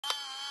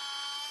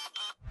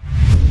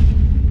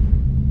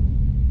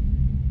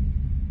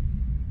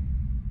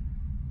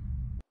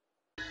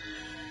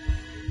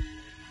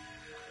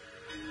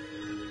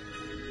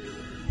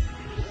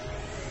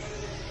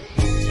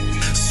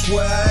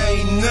Swear I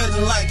ain't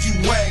nothing like you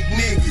whack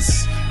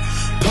niggas.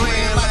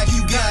 Playing like you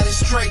got it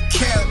straight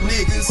cap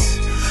niggas.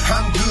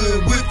 I'm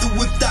good with or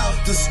without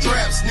the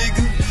straps,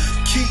 nigga.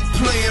 Keep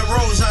playing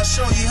roles, I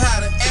show you how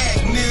to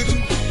act,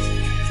 nigga.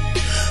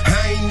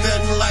 I ain't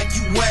nothing like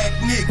you whack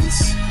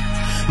niggas.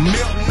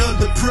 Melting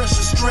under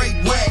pressure, straight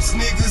wax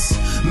niggas.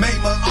 Made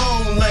my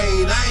own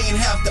lane, I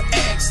ain't have to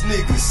ask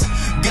niggas.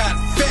 Got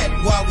fat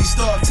while we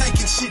start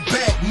taking shit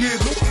back,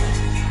 nigga.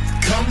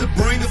 Come to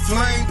bring the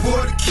flame,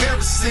 pour the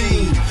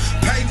kerosene.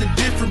 Paint a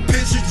different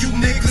picture you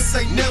niggas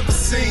ain't never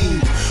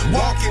seen.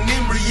 Walking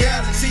in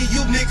reality,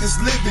 you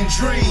niggas living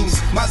dreams.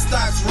 My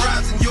stock's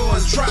rising,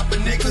 yours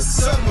dropping, niggas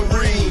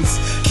submarines.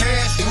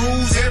 Cash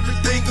rules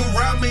everything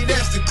around me,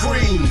 that's the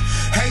cream.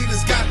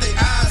 Haters got their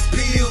eyes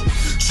peeled,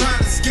 trying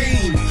to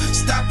scheme.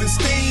 Stopping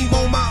steam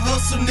on my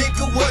hustle,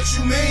 nigga, what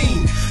you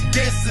mean?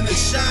 Destined to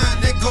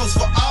shine, that goes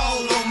for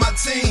all on my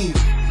team.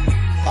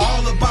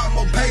 All about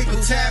my paper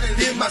tatted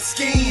in my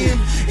skin.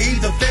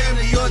 Either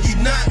family or you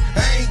not,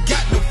 I ain't got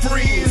no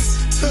friends.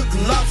 Took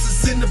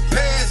losses in the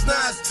past,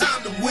 now it's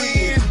time to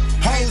win.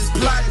 Hoes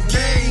plotting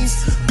games,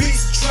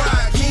 bitch try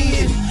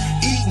again.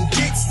 Eating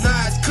dicks,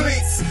 nice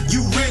clicks,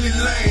 you really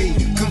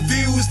lame.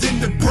 Confused in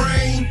the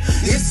brain,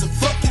 it's a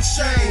fucking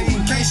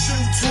shame. Can't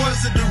shoot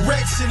towards the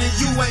direction and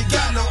you ain't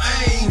got no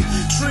aim.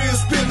 Trill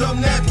spin up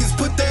napkins,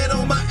 put that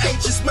on my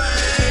H's,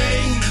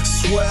 man.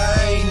 Swear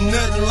I ain't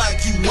nothing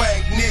like you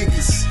whack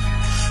niggas.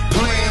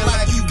 Playing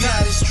like you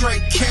got it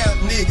straight cap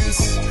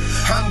niggas.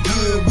 I'm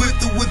good with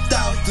or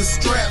without the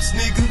straps,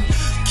 nigga.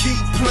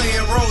 Keep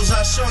playing roles,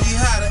 I show you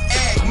how to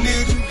act,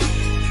 nigga.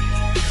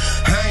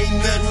 I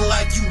ain't nothing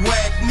like you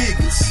whack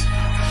niggas.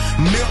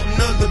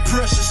 Melting under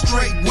pressure,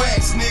 straight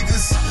wax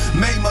niggas.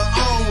 Made my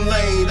own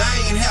lane, I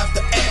ain't have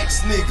to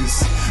ask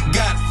niggas.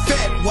 Got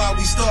fat while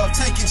we start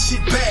taking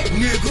shit back,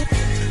 nigga.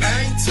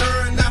 I ain't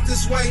turned out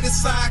this way,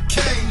 this how I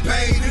came,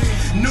 baby.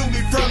 Knew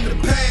me from the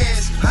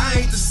past,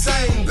 I ain't the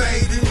same,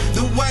 baby.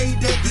 The way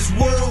that this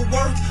world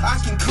works, I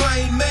can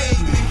claim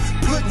maybe.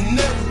 Putting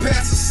never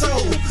past a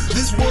soul,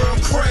 this world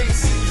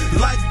crazy.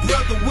 Like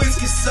Brother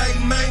Whiskey say,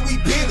 man, we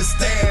been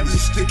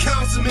established. The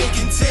councilman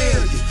can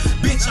tell you,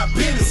 bitch, I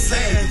been a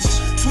savage.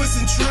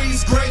 Twisting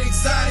trees, great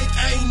exotic,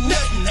 ain't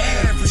nothing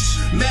average.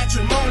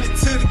 Matrimony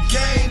to the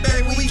game,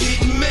 baby, we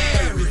getting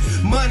married.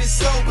 Money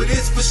slow, but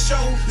it's for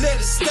show,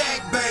 let it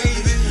stack,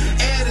 baby.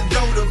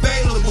 Antidote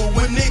available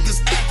when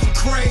niggas acting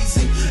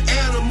crazy.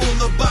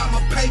 Animal about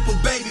my paper,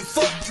 baby,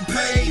 fuck you,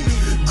 baby.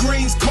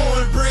 Greens,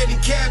 cornbread,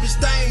 and cabbage,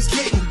 things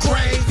getting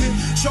gravy.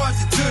 Charge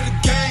it to the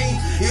game,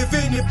 if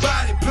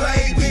anybody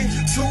played me.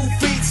 2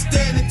 feet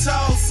standing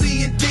tall,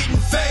 see it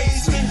didn't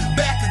faze me.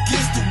 Back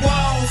against the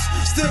walls,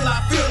 still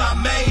I feel I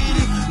made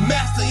it.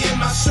 Master in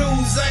my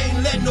shoes,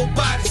 ain't let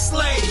nobody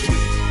slay me.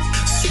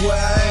 Swear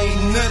I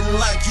ain't nothing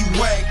like you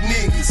whack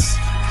niggas.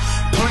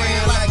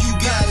 Playing like you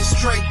got it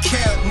straight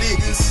cap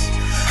niggas.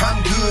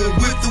 I'm good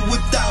with or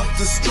without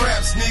the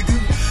straps, nigga.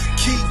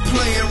 Keep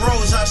playing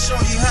roles, I show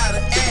you how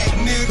to act,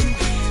 nigga.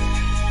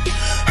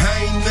 I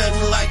ain't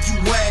nothing like you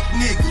whack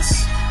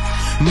niggas.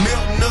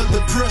 Melting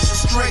under pressure,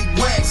 straight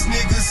wax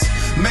niggas.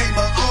 Made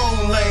my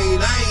own lane,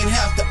 I ain't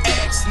have to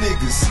ask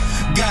niggas.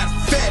 Got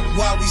fat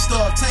while we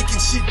start taking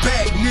shit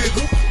back,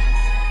 nigga.